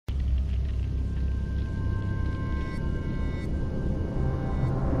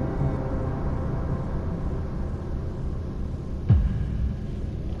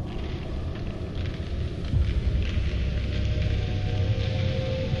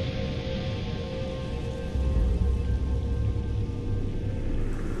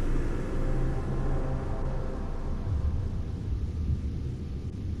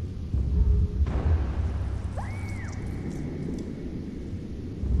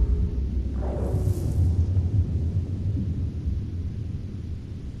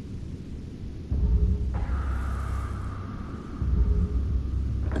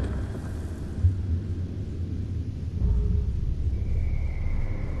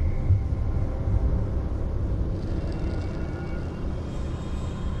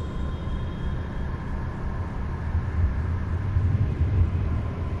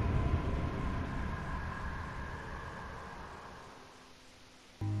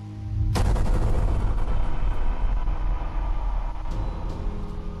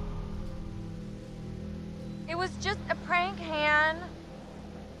was just a prank, Han.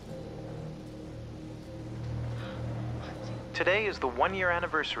 Today is the one-year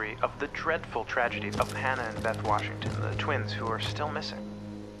anniversary of the dreadful tragedy of Hannah and Beth Washington, the twins who are still missing.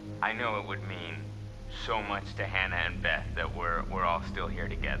 I know it would mean so much to Hannah and Beth that we're all still here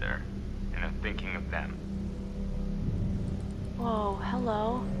together, and I'm thinking of them. Whoa,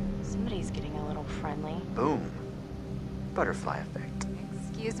 hello. Somebody's getting a little friendly. Boom. Butterfly effect.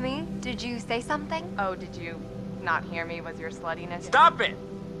 Excuse me? Did you say something? Oh, did you not hear me? Was your sluttiness? Stop it!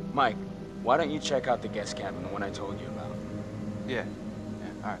 Mike, why don't you check out the guest cabin, the one I told you about? Yeah,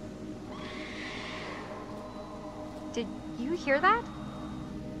 all right. Did you hear that?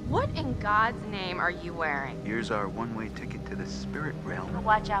 What in God's name are you wearing? Here's our one-way ticket to the spirit realm.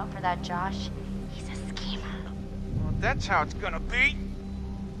 Watch out for that, Josh. He's a schemer. Well, that's how it's gonna be.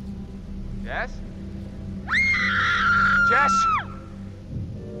 Jess? Jess!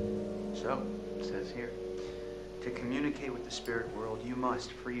 So, it says here, to communicate with the spirit world, you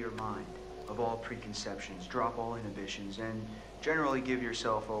must free your mind of all preconceptions, drop all inhibitions, and generally give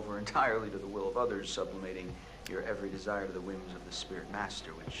yourself over entirely to the will of others, sublimating your every desire to the whims of the spirit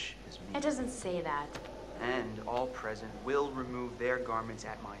master, which is me. It doesn't say that. And all present will remove their garments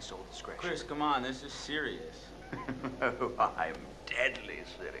at my sole discretion. Chris, come on, this is serious. Oh, I'm deadly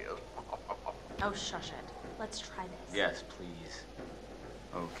serious. Oh, shush it. Let's try this. Yes, please.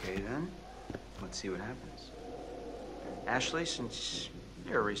 Okay, then. Let's see what happens. Ashley, since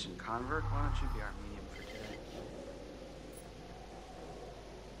you're a recent convert, why don't you be our medium for today?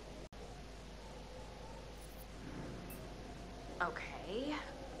 Okay.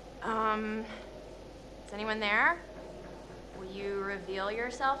 Is anyone there? Will you reveal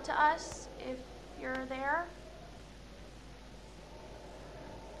yourself to us if you're there?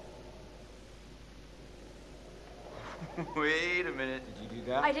 Wait a minute. Did you do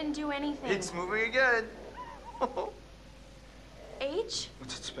that? I didn't do anything. It's moving again. H?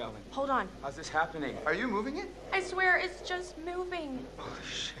 What's it spelling? Hold on. How's this happening? Are you moving it? I swear it's just moving. Holy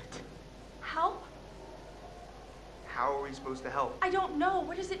shit. Help? How are we supposed to help? I don't know.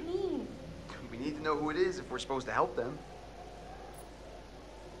 What does it mean? We need to know who it is if we're supposed to help them.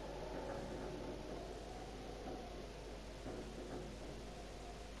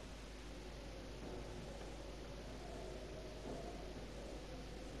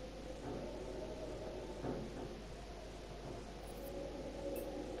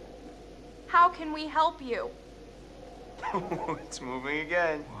 How can we help you? It's moving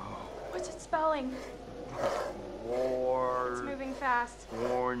again. What's it spelling? War. It's moving fast.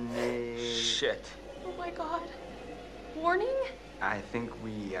 Warning. Shit. Oh my God. Warning? I think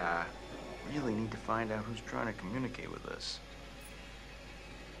we really need to find out who's trying to communicate with us.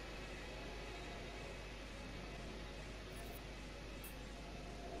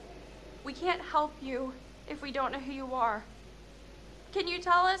 We can't help you if we don't know who you are. Can you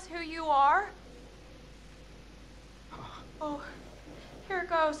tell us who you are? Oh, here it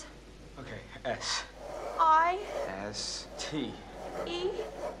goes. Okay, S. I. S. T. E.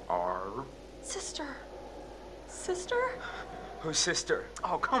 R. Sister. Sister? Who's sister?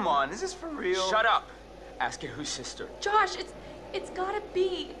 Oh, come on. Is this for real? Shut up. Ask it who's sister. Josh, it's gotta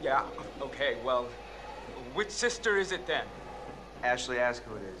be. Yeah, okay, well, which sister is it then? Ashley, ask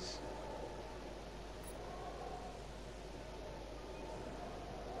who it is.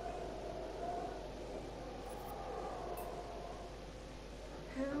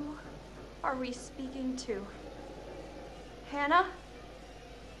 Who are we speaking to? Hannah?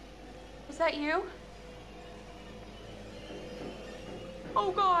 Is that you?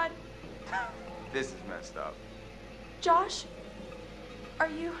 Oh God. This is messed up. Josh? Are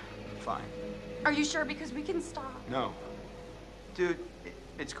you Fine. sure? Because we can stop. No. Dude,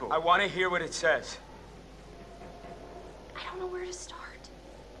 it's cool. I want to hear what it says. I don't know where to start.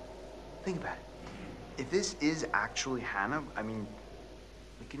 Think about it. If this is actually Hannah, I mean,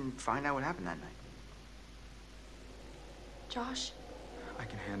 we can find out what happened that night. Josh? I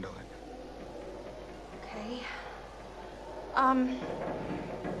can handle it. Okay.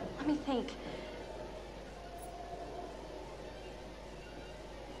 Let me think.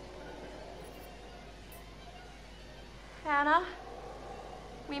 Hannah,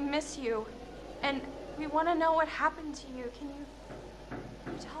 we miss you, and we want to know what happened to you. Can you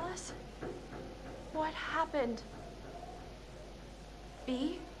tell us what happened?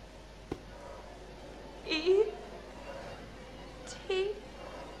 B? E? T?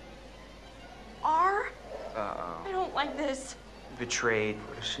 R? Uh-oh. I don't like this. Betrayed.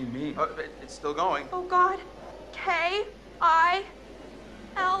 What does she mean? Oh, it's still going. Oh God. K I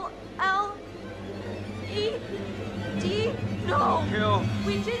L L E D. No. Kill.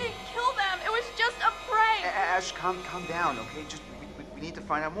 We didn't kill them. It was just a prank. Ash, calm down, okay? Just we need to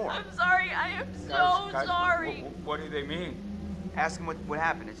find out more. I'm sorry. I am Guys, sorry. What do they mean? Ask them what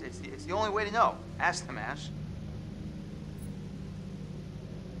happened. It's the only way to know. Ask them, Ash.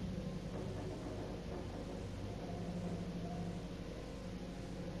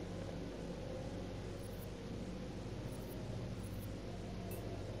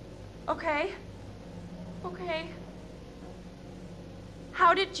 Okay. Okay.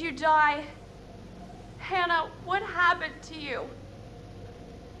 How did you die? Hannah, what happened to you?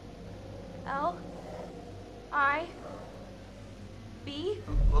 L-I-B?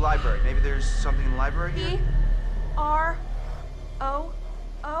 The library. Maybe there's something in the library here? P-R-O-O?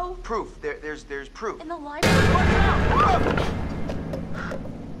 Proof. There's proof. In the library?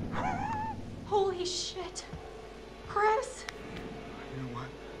 Holy shit. Chris? You know what?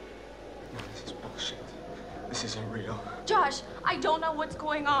 No, this is bullshit. This isn't real. Josh, I don't know what's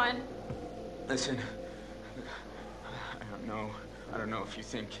going on. Listen, I don't know if you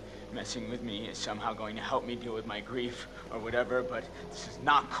think messing with me is somehow going to help me deal with my grief or whatever, but this is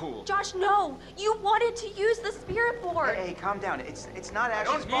not cool. Josh, no! You wanted to use the spirit board! Hey, calm down. It's not Ash's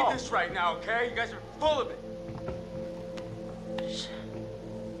I don't fault. need this right now, okay? You guys are full of it.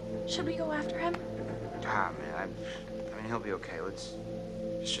 Should we go after him? Ah, man, I mean, he'll be okay. Let's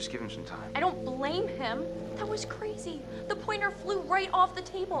just give him some time. I don't blame him. That was crazy. The pointer flew right off the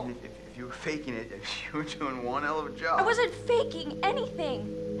table. If you were faking it, you were doing one hell of a job. I wasn't faking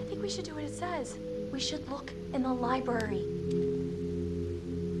anything. I think we should do what it says. We should look in the library.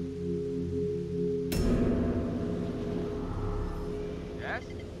 Jess?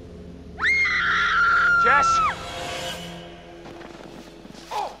 Jess!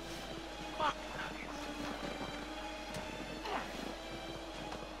 Oh! Fuck!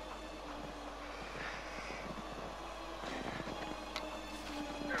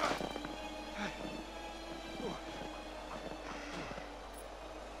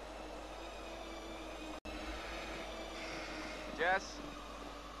 Jess,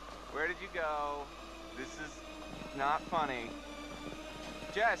 where did you go? This is not funny.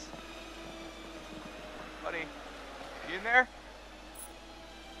 Jess! Buddy, you in there?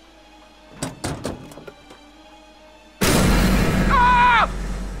 Ah!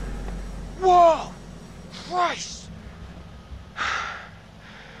 Whoa! Christ!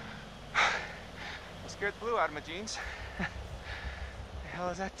 Scared the blue out of my jeans. The hell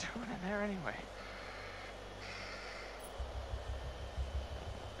is that doing in there anyway?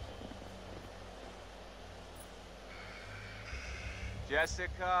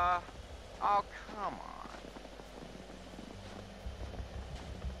 Jessica, oh, come on.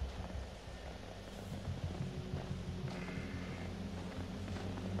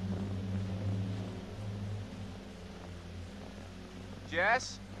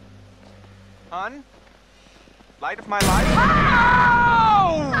 Jess? Hun? Light of my life?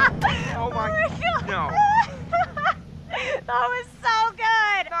 Oh! Oh my God, no. That was so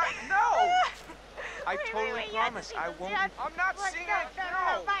good! No! I Wait, totally wait, promise I won't. I'm not singing.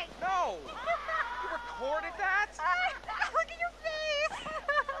 No, no. You recorded that? Look at your face!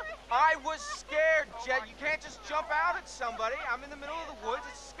 I was scared, Jet. You can't just jump out at somebody. I'm in the middle of the woods.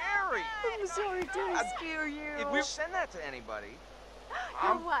 It's scary. I'm sorry, did I scare you? If we send that to anybody,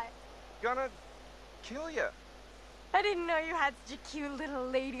 You're I'm what? gonna kill you. I didn't know you had such a cute little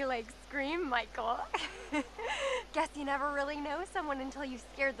ladylike scream, Michael. Guess you never really know someone until you've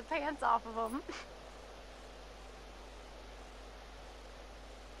scared the pants off of them.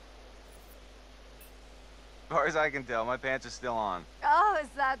 As far as I can tell, my pants are still on. Oh, is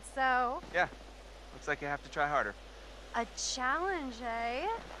that so? Yeah. Looks like you have to try harder. A challenge, eh?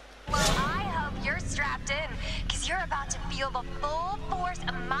 Well, I hope you're strapped in, because you're about to feel the full force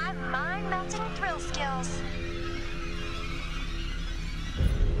of my mind-melting thrill skills.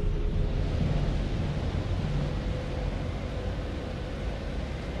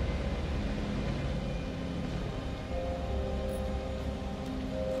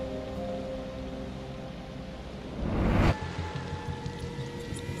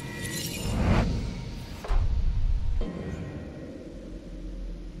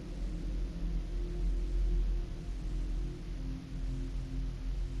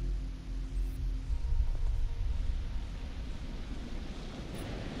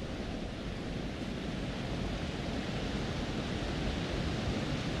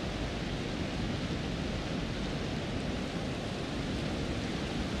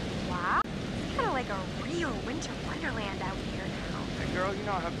 Like a real winter wonderland out here now. Hey, girl, you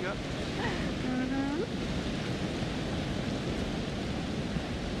know I'll help you up. Mm-hmm.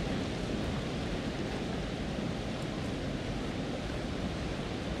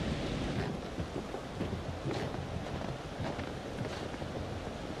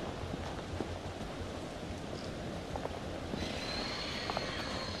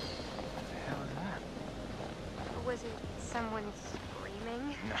 someone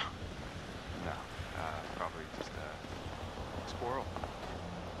screaming? No. No. Probably just a squirrel.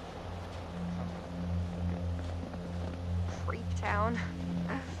 Creep town.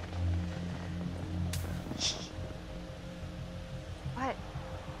 What?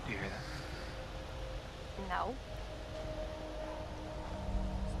 Do you hear that? No.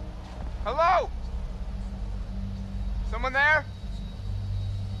 Hello? Someone there?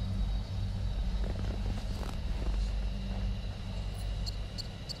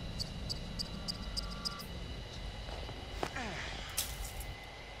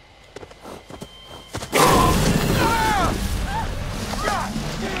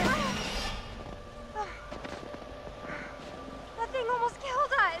 That thing almost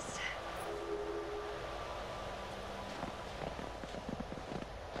killed us.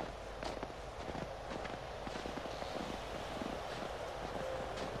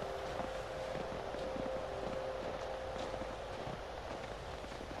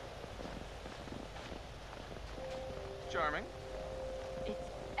 Charming. It's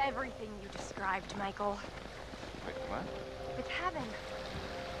everything you described, Michael. Wait, what? With heaven.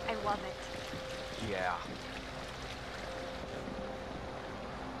 I love it. Yeah.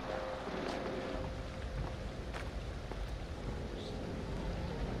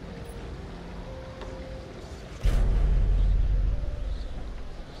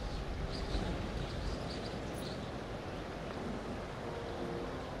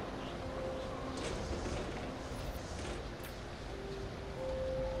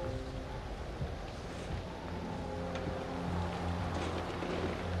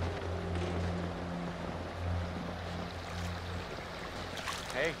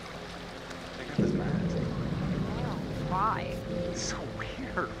 Hey, check out this mask. Oh, why? It's so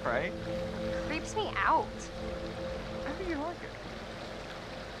weird, right? Creeps me out. I think you like it.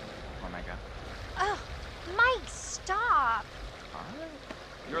 Oh my god. Ugh, Mike, stop. Alright.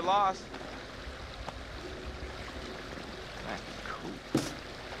 You're lost. That's cool.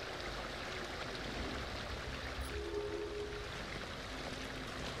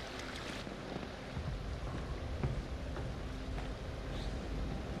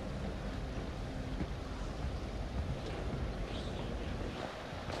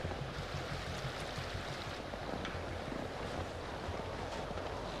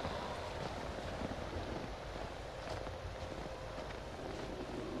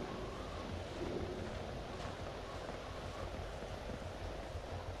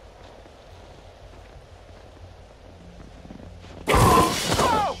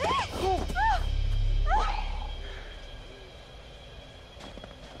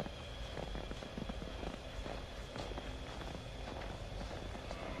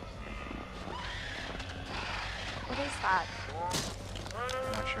 What is that?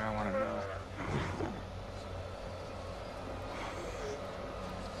 I'm not sure I want to know.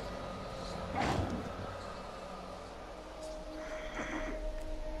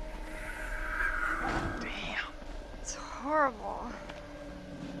 Damn. It's horrible.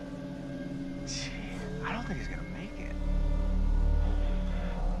 Gee, I don't think he's gonna make it.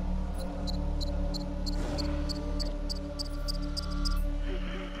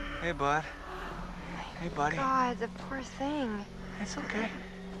 Hey, bud. Hey, buddy. God, the poor thing. It's okay.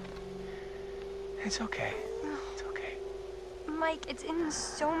 It's okay. It's okay. Mike, it's in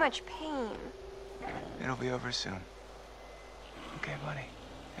so much pain. It'll be over soon. Okay, buddy.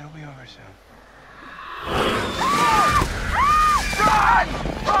 It'll be over soon. Run!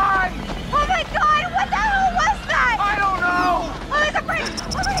 Run! Oh my God, what the hell was that? I don't know! Oh, there's a break!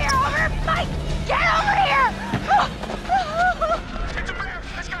 Over here, over here! Mike, get over here! It's a bear!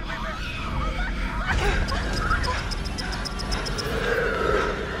 It's gotta be a bear!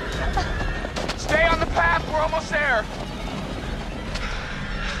 Stay on the path, we're almost there!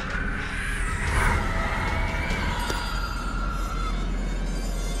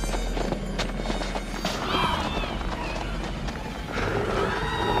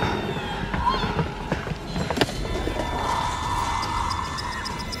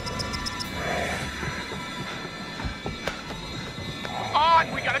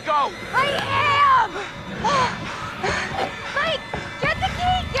 On! We gotta go! I am! Mike, get the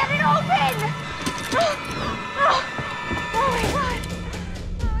key! Get it open!